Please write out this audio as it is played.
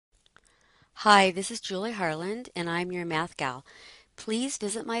Hi, this is Julie Harland, and I'm your Math Gal. Please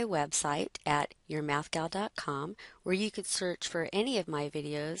visit my website at yourmathgal.com, where you could search for any of my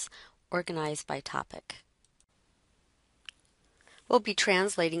videos organized by topic. We'll be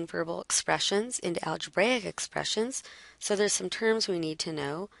translating verbal expressions into algebraic expressions, so there's some terms we need to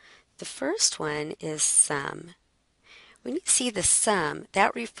know. The first one is sum. When you see the sum,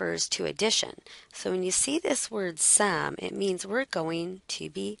 that refers to addition. So when you see this word sum, it means we're going to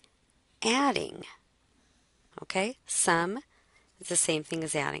be adding. Okay, sum is the same thing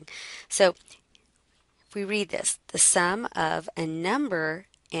as adding. So if we read this, the sum of a number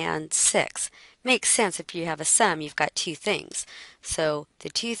and 6 makes sense. If you have a sum, you've got two things. So the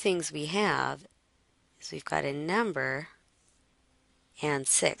two things we have is we've got a number and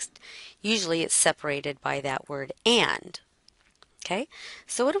 6. Usually it's separated by that word and. Okay,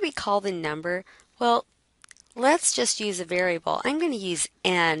 so what do we call the number? Well, let's just use a variable. I'm going to use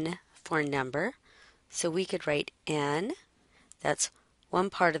n for number. So we could write n, that's one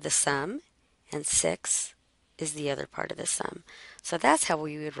part of the sum, and 6 is the other part of the sum. So that's how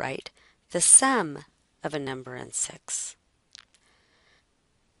we would write the sum of a number and 6.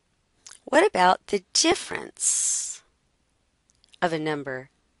 What about the difference of a number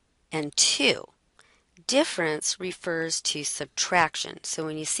and 2? Difference refers to subtraction. So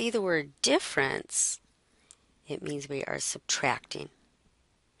when you see the word difference, it means we are subtracting.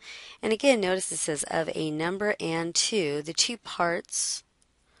 And again, notice it says of a number and 2. The two parts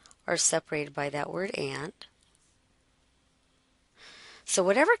are separated by that word and. So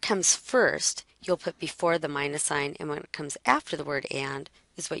whatever comes first, you'll put before the minus sign, and when it comes after the word and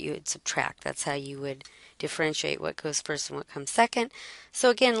is what you would subtract. That's how you would differentiate what goes first and what comes second. So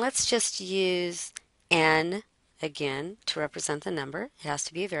again, let's just use n again to represent the number. It has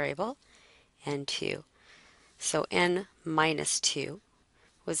to be a variable, and 2. So n minus 2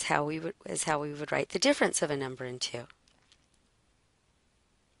 is how we would write the difference of a number and 2. All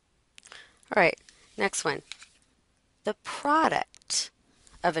right, next one. The product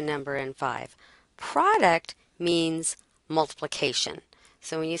of a number and 5. Product means multiplication.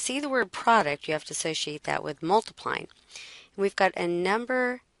 So when you see the word product, you have to associate that with multiplying. And we've got a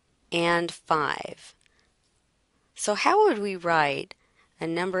number and 5. So how would we write a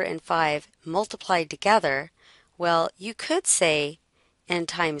number and 5 multiplied together? Well, you could say n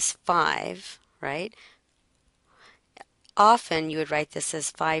times 5, right? Often you would write this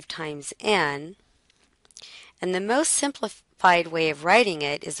as 5 times n. And the most simplified way of writing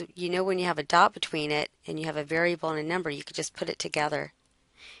it is, when you have a dot between it and you have a variable and a number, you could just put it together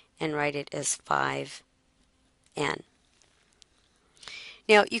and write it as 5n.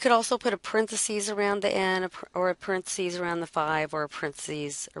 Now, you could also put a parentheses around the n, or a parentheses around the 5, or a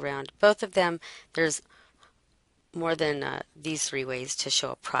parentheses around both of them. There's more than these three ways to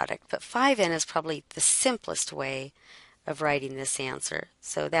show a product, but 5n is probably the simplest way of writing this answer.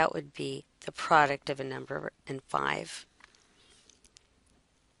 So that would be the product of a number and 5.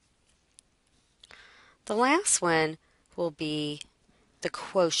 The last one will be the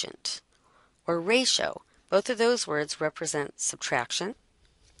quotient or ratio. Both of those words represent subtraction.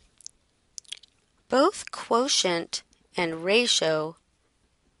 Both quotient and ratio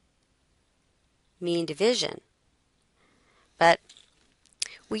mean division. But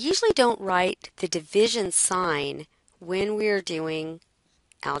we usually don't write the division sign when we're doing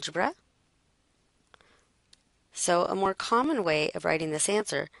algebra. So a more common way of writing this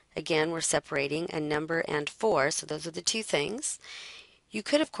answer, again, we're separating a number and 4, so those are the two things. You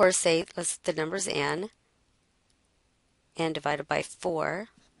could, of course, say the number's n divided by 4.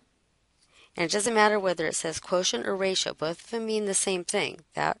 And it doesn't matter whether it says quotient or ratio. Both of them mean the same thing.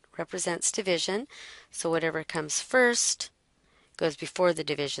 That represents division. So whatever comes first goes before the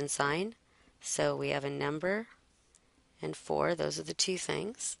division sign. So we have a number and 4. Those are the two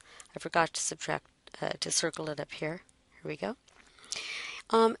things. I forgot to circle it up here. Here we go.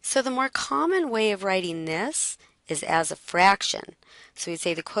 So the more common way of writing this is as a fraction. So we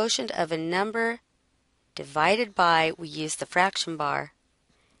say the quotient of a number divided by, we use the fraction bar,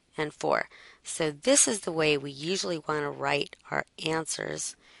 and 4. So this is the way we usually want to write our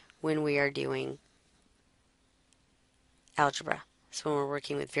answers when we are doing algebra. So when we're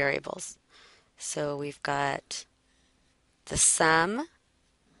working with variables. So we've got the sum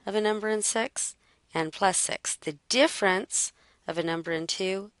of a number and 6 and plus 6. The difference of a number and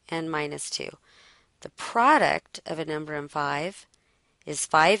 2 and minus 2. The product of a number and 5 is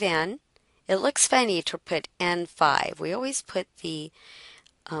 5n. It looks funny to put n5. We always put the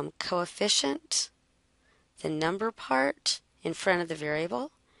coefficient, the number part, in front of the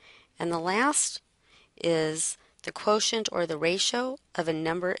variable. And the last is the quotient or the ratio of a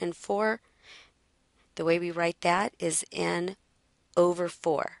number and 4. the way we write that is n over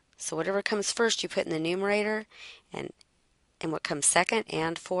 4. So whatever comes first you put in the numerator, and what comes second,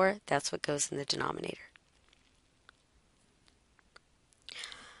 and 4, that's what goes in the denominator.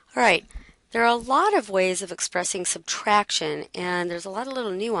 All right, there are a lot of ways of expressing subtraction, and there's a lot of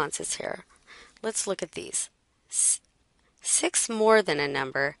little nuances here. Let's look at these. 6 more than a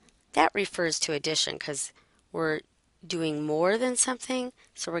number, that refers to addition because we're doing more than something,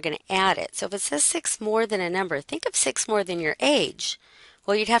 so we're going to add it. So if it says 6 more than a number, think of 6 more than your age.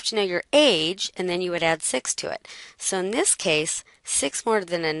 Well, you'd have to know your age, and then you would add 6 to it. So in this case, 6 more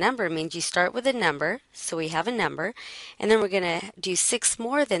than a number means you start with a number, so we have a number, and then we're going to do 6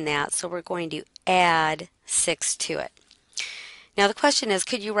 more than that, so we're going to add 6 to it. Now the question is,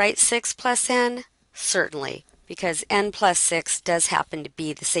 could you write 6 plus n? Certainly, because n plus 6 does happen to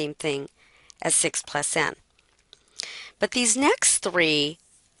be the same thing as 6 plus n. But these next 3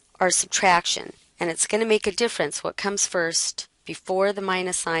 are subtraction, and it's going to make a difference what comes first before the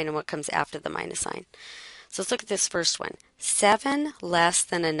minus sign and what comes after the minus sign. So let's look at this first one. 7 less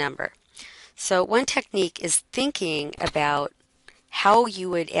than a number. So one technique is thinking about how you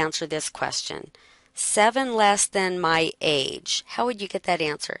would answer this question. 7 less than my age. How would you get that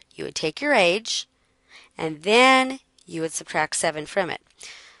answer? You would take your age, and then you would subtract 7 from it.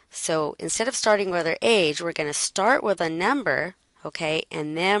 So instead of starting with our age, we're going to start with a number, okay,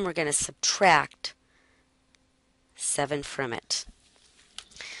 and then we're going to subtract 7 from it.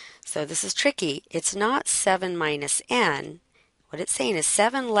 So this is tricky. It's not 7 minus n. What it's saying is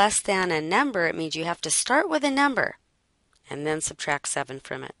 7 less than a number. It means you have to start with a number and then subtract 7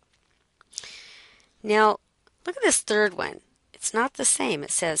 from it. Now, look at this third one. It's not the same.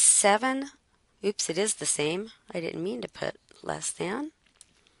 It says 7. Oops, it is the same. I didn't mean to put less than.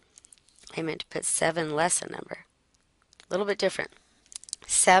 I meant to put 7 less a number. A little bit different.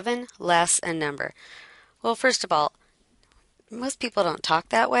 7 less a number. Well, first of all, most people don't talk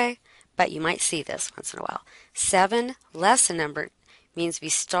that way, but you might see this once in a while. 7 less a number means we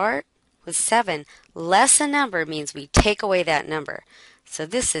start with 7. Less a number means we take away that number. So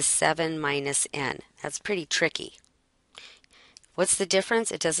this is 7 minus n. That's pretty tricky. What's the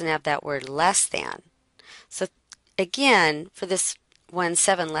difference? It doesn't have that word less than. So again, for this one,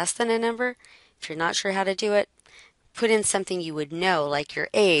 7 less than a number, if you're not sure how to do it, put in something you would know, like your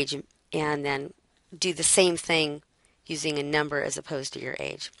age, and then do the same thing using a number as opposed to your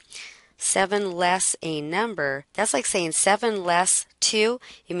age. 7 less a number, that's like saying 7 less 2.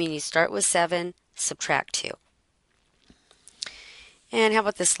 You mean you start with 7, subtract 2. And how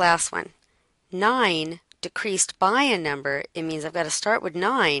about this last one? 9 decreased by a number, it means I've got to start with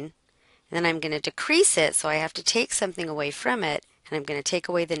 9, and then I'm going to decrease it, so I have to take something away from it, and I'm going to take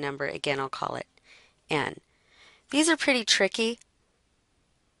away the number. Again, I'll call it n. These are pretty tricky,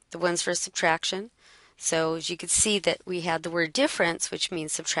 the ones for subtraction. So as you can see that we had the word difference, which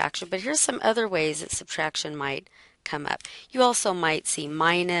means subtraction, but here's some other ways that subtraction might come up. You also might see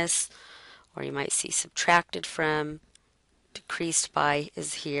minus, or you might see subtracted from, decreased by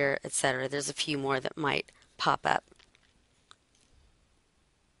is here, etc. There's a few more that might pop up.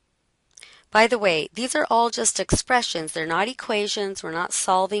 By the way, these are all just expressions. They're not equations. We're not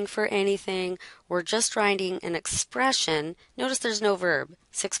solving for anything. We're just writing an expression. Notice there's no verb.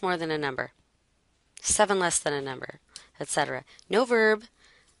 6 more than a number. 7 less than a number, etc. No verb.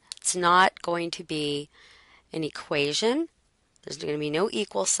 It's not going to be an equation. There's going to be no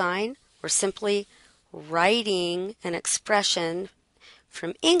equal sign. We're simply writing an expression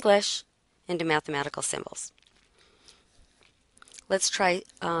from English into mathematical symbols. Let's try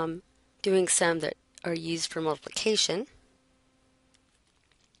doing some that are used for multiplication.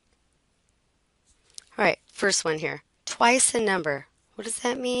 All right, first one here. Twice a number. What does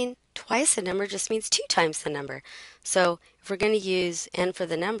that mean? Twice a number just means 2 times the number. So if we're going to use n for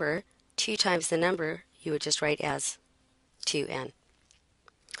the number, 2 times the number you would just write as 2n.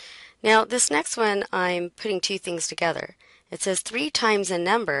 Now this next one, I'm putting 2 things together. It says 3 times a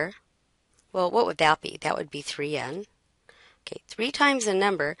number. Well, what would that be? That would be 3n. Okay, 3 times a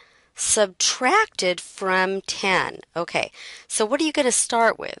number subtracted from 10. Okay, so what are you going to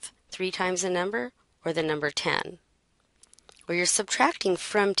start with? 3 times a number or the number 10? Well, you're subtracting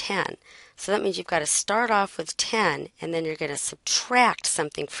from 10. So that means you've got to start off with 10, and then you're going to subtract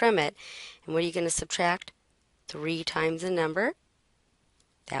something from it. And what are you going to subtract? 3 times a number.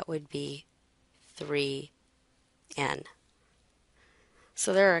 That would be 3n.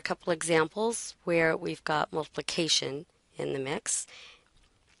 So there are a couple examples where we've got multiplication in the mix.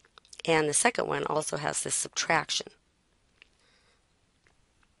 And the second one also has this subtraction.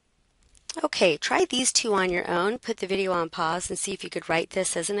 Okay, try these 2 on your own. Put the video on pause and see if you could write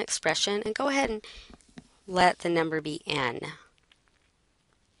this as an expression, and go ahead and let the number be n.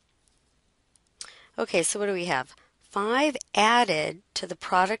 Okay, so what do we have? 5 added to the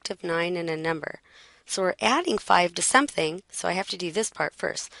product of 9 and a number. So we're adding 5 to something, so I have to do this part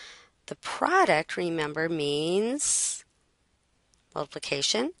first. The product, remember, means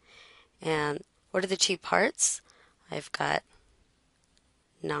multiplication. And what are the two parts? I've got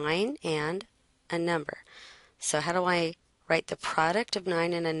 9 and a number. So how do I write the product of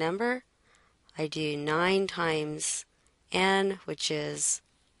 9 and a number? I do 9 times n, which is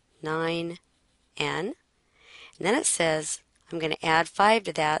 9n. And then it says I'm going to add 5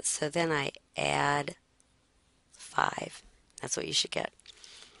 to that, so then I add 5. That's what you should get.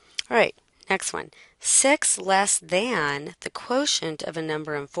 All right, next one. 6 less than the quotient of a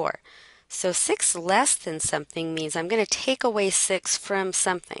number and 4. So 6 less than something means I'm going to take away 6 from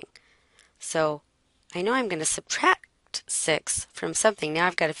something. So I know I'm going to subtract 6 from something. Now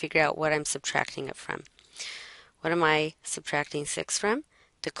I've got to figure out what I'm subtracting it from. What am I subtracting 6 from?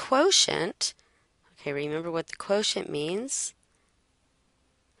 The quotient. Okay, remember what the quotient means.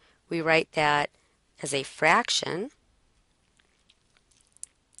 We write that as a fraction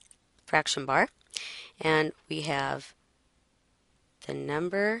bar, and we have the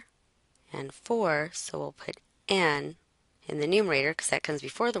number and 4, so we'll put n in the numerator because that comes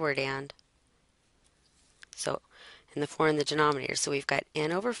before the word and. So, and the 4 in the denominator. So we've got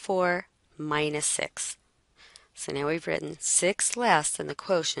n over 4 minus 6. So now we've written 6 less than the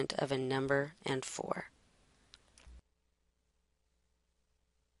quotient of a number and 4.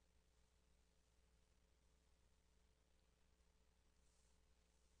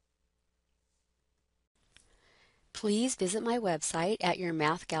 Please visit my website at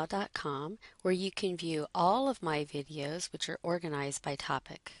yourmathgal.com where you can view all of my videos which are organized by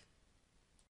topic.